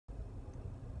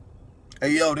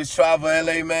Hey, yo, this Travel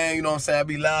LA, man, you know what I'm saying? I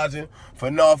be lounging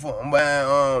for Norfolk. I'm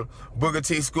at Booker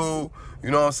T School, you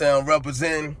know what I'm saying? I'm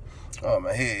representing. Oh,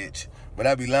 my head itch. But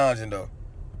I be lounging, though.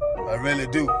 I really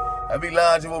do. I be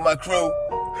lounging with my crew.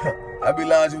 I be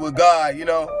lounging with God, you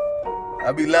know?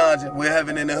 I be lounging. We're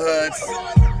heaven in the hoods.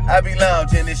 I be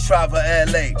lounging. It's Travel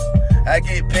LA. I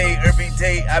get paid every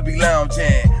day. I be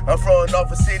lounging. I'm from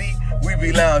Norfolk City. We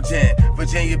be lounging.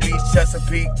 Virginia Beach,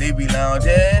 Chesapeake, they be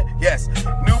lounging. Yes,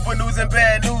 new good news and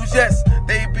bad news, yes,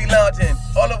 they be lounging.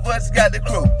 All of us got the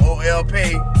crew. OLP,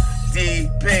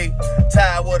 DP,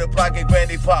 Tidewater Pocket,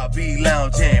 Granny Pop be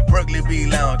lounging. Brooklyn be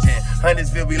lounging.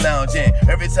 Huntersville be lounging.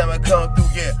 Every time I come through,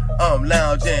 yeah, I'm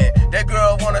lounging. That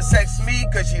girl wanna sex me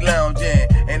cause she lounging.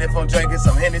 And if I'm drinking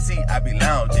some Hennessy, I be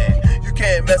lounging. You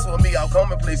can't mess with me, I'll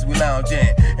come in place, we lounging.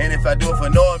 And if I do it for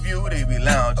Northview, they be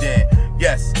lounging.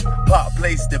 Yes, Pop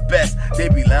Place the best, they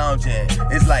be lounging.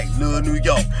 It's like Little New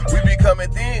York. We be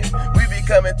coming in, we be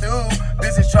coming through.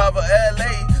 This is Travel LA,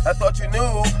 I thought you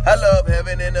knew. I love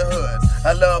heaven in the hoods.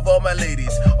 I love all my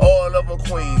ladies, all of them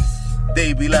queens.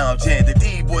 They be lounging, the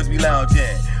D-boys be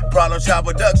lounging. Problem Child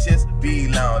Productions be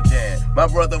lounging. My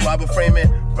brother Robert Freeman,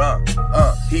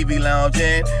 he be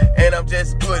lounging. And I'm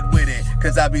just good with it,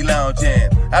 cause I be lounging.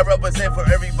 I represent for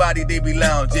everybody, they be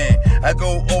lounging. I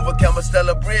go over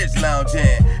Camastella Bridge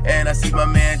lounging. And I see my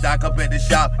man Doc up at the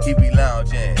shop, he be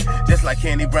lounging. Just like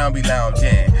Kenny Brown be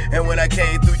lounging. And when I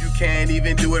came through, you can't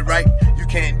even do it right. You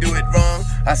can't do it wrong.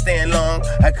 I stand long,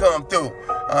 I come through.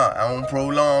 I don't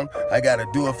prolong, I gotta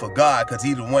do it for God, cause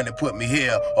he the one that put me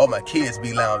here. All my kids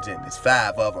be lounging, there's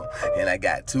 5 of them. And I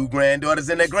got 2 granddaughters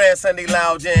and a grandson, they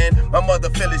lounging. My mother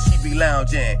Phyllis, she be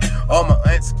lounging. All my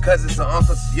aunts, cousins, and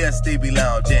uncles, yes, they be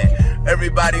lounging.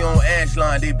 Everybody on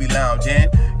Ashline, they be lounging.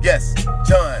 Yes,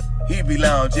 John, he be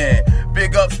lounging.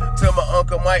 Big ups to my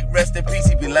Uncle Mike, rest in peace,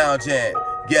 he be lounging.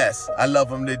 Yes, I love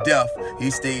him to death, he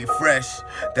stayed fresh.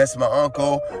 That's my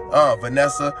uncle,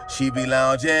 Vanessa, she be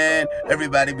lounging.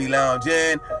 Everybody be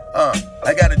lounging.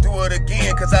 I gotta do it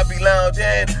again, cause I be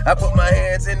lounging. I put my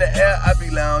hands in the air, I be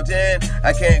lounging.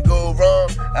 I can't go wrong,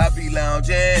 I be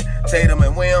lounging. Tatum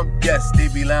and William, yes, they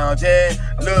be lounging.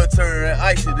 Lil Tur and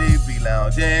Aisha, they be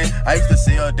lounging. I used to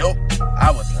sell dope,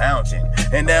 I was lounging.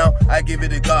 And now I give it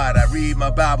to God, I read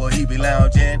my Bible, he be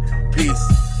lounging. Peace.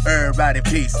 Everybody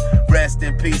peace, rest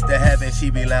in peace to heaven,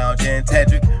 she be lounging.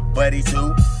 Tedrick, Buddy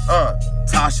too,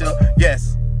 Tasha,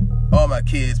 yes, all my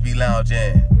kids be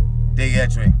lounging.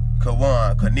 Edric,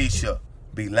 Kawan, Kanisha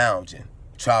be lounging.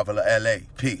 Traveler LA,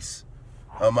 peace,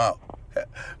 I'm out.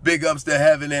 Big ups to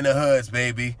heaven in the hoods,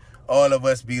 baby. All of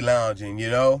us be lounging, you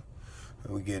know?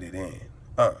 We get it in.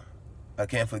 I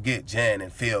can't forget Jan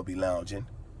and Phil be lounging.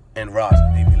 And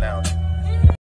Roger, they be lounging.